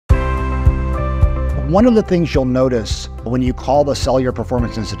One of the things you'll notice when you call the Cellular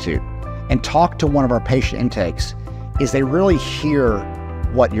Performance Institute and talk to one of our patient intakes is they really hear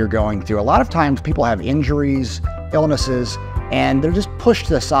what you're going through. A lot of times people have injuries, illnesses, and they're just pushed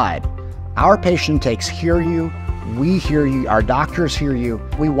to the side. Our patient intakes hear you, we hear you, our doctors hear you.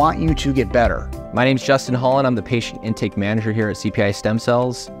 We want you to get better. My name's Justin Holland. I'm the patient intake manager here at CPI Stem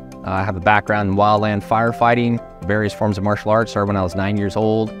Cells. I have a background in wildland firefighting, various forms of martial arts, started when I was 9 years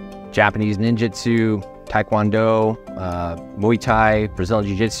old. Japanese ninjutsu, taekwondo, Muay Thai, Brazilian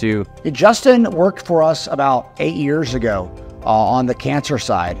Jiu-Jitsu. Justin worked for us about 8 years ago on the cancer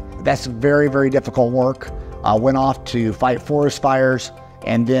side. That's very, very difficult work. Went off to fight forest fires,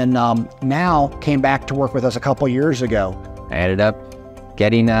 and then now came back to work with us a couple years ago. I ended up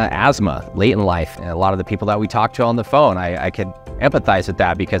getting asthma late in life. And a lot of the people that we talked to on the phone, I could empathize with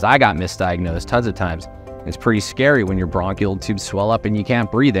that because I got misdiagnosed tons of times. It's pretty scary when your bronchial tubes swell up and you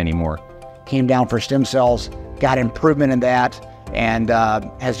can't breathe anymore. Came down for stem cells, got improvement in that, and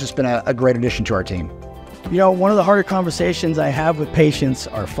has just been a great addition to our team. You know, one of the harder conversations I have with patients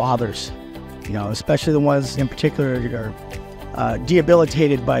are fathers, you know, especially the ones in particular that are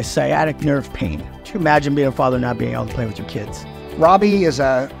debilitated by sciatic nerve pain. Could you imagine being a father and not being able to play with your kids? Robbie is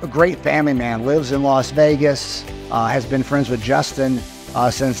a great family man, lives in Las Vegas, has been friends with Justin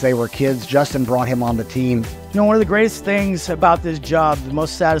since they were kids. Justin brought him on the team. You know, one of the greatest things about this job, the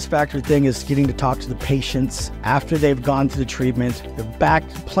most satisfactory thing is getting to talk to the patients after they've gone through the treatment. They're back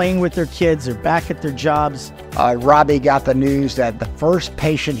playing with their kids, they're back at their jobs. Robbie got the news that the first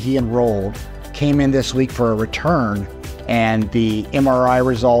patient he enrolled came in this week for a return, and the MRI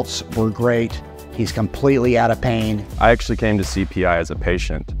results were great. He's completely out of pain. I actually came to CPI as a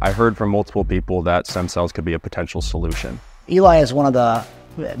patient. I heard from multiple people that stem cells could be a potential solution. Eli is one of the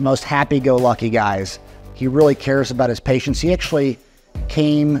most happy-go-lucky guys. He really cares about his patients. He actually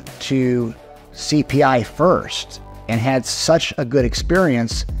came to CPI first and had such a good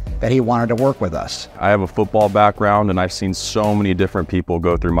experience that he wanted to work with us. I have a football background and I've seen so many different people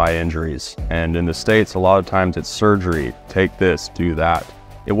go through my injuries. And in the States, a lot of times it's surgery, take this, do that.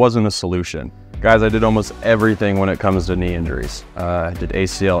 It wasn't a solution. Guys, I did almost everything when it comes to knee injuries. I did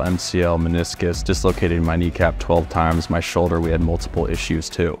ACL, MCL, meniscus, dislocated my kneecap 12 times, my shoulder, we had multiple issues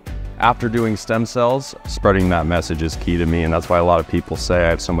too. After doing stem cells, spreading that message is key to me, and that's why a lot of people say I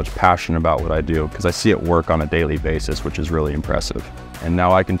have so much passion about what I do, because I see it work on a daily basis, which is really impressive. And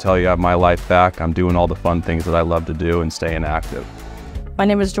now I can tell you I have my life back. I'm doing all the fun things that I love to do and staying active. My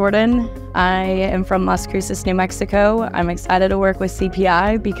name is Jordan. I am from Las Cruces, New Mexico. I'm excited to work with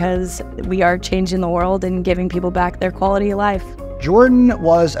CPI because we are changing the world and giving people back their quality of life. Jordan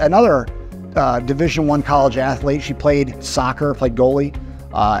was another Division I college athlete. She played soccer, played goalie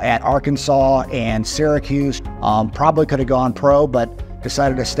at Arkansas and Syracuse. Probably could have gone pro, but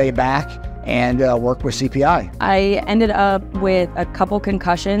decided to stay back and work with CPI. I ended up with a couple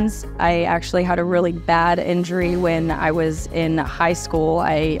concussions. I actually had a really bad injury when I was in high school.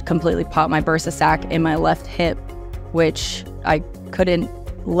 I completely popped my bursa sac in my left hip, which I couldn't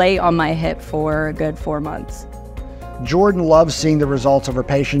lay on my hip for a good 4 months. Jordan loves seeing the results of her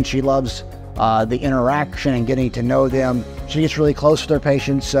patients. She loves the interaction and getting to know them. She gets really close with her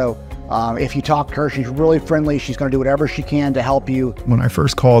patients, so if you talk to her, she's really friendly. She's going to do whatever she can to help you. When I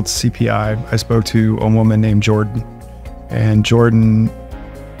first called CPI, I spoke to a woman named Jordan, and Jordan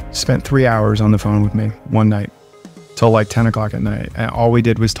spent 3 hours on the phone with me one night till like 10 o'clock at night. And all we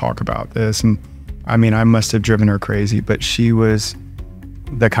did was talk about this. And I mean, I must have driven her crazy, but she was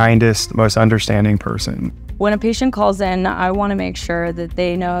the kindest, most understanding person. When a patient calls in, I want to make sure that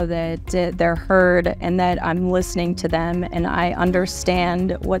they know that they're heard and that I'm listening to them and I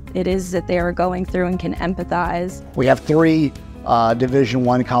understand what it is that they are going through and can empathize. We have 3 Division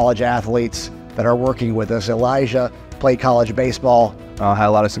I college athletes that are working with us. Elijah played college baseball. Had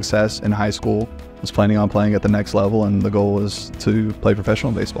a lot of success in high school, was planning on playing at the next level, and the goal was to play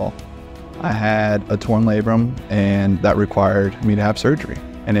professional baseball. I had a torn labrum, and that required me to have surgery.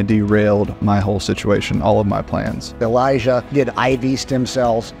 And it derailed my whole situation, all of my plans. Elijah did IV stem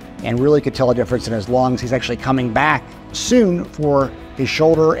cells and really could tell a difference in his lungs. He's actually coming back soon for his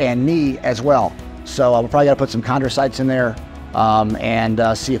shoulder and knee as well. So we're probably got to put some chondrocytes in there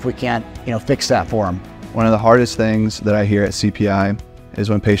and see if we can't, fix that for him. One of the hardest things that I hear at CPI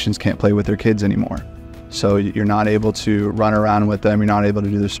is when patients can't play with their kids anymore. So you're not able to run around with them, you're not able to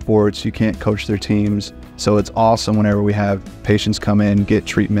do their sports, you can't coach their teams. So it's awesome whenever we have patients come in, get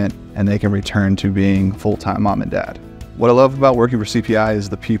treatment, and they can return to being full-time mom and dad. What I love about working for CPI is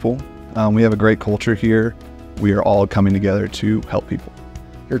the people. We have a great culture here. We are all coming together to help people.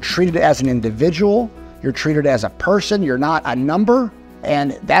 You're treated as an individual, you're treated as a person, you're not a number.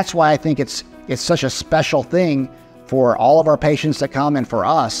 And that's why I think it's it's such a special thing for all of our patients that come and for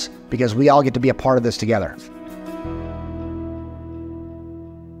us, because we all get to be a part of this together.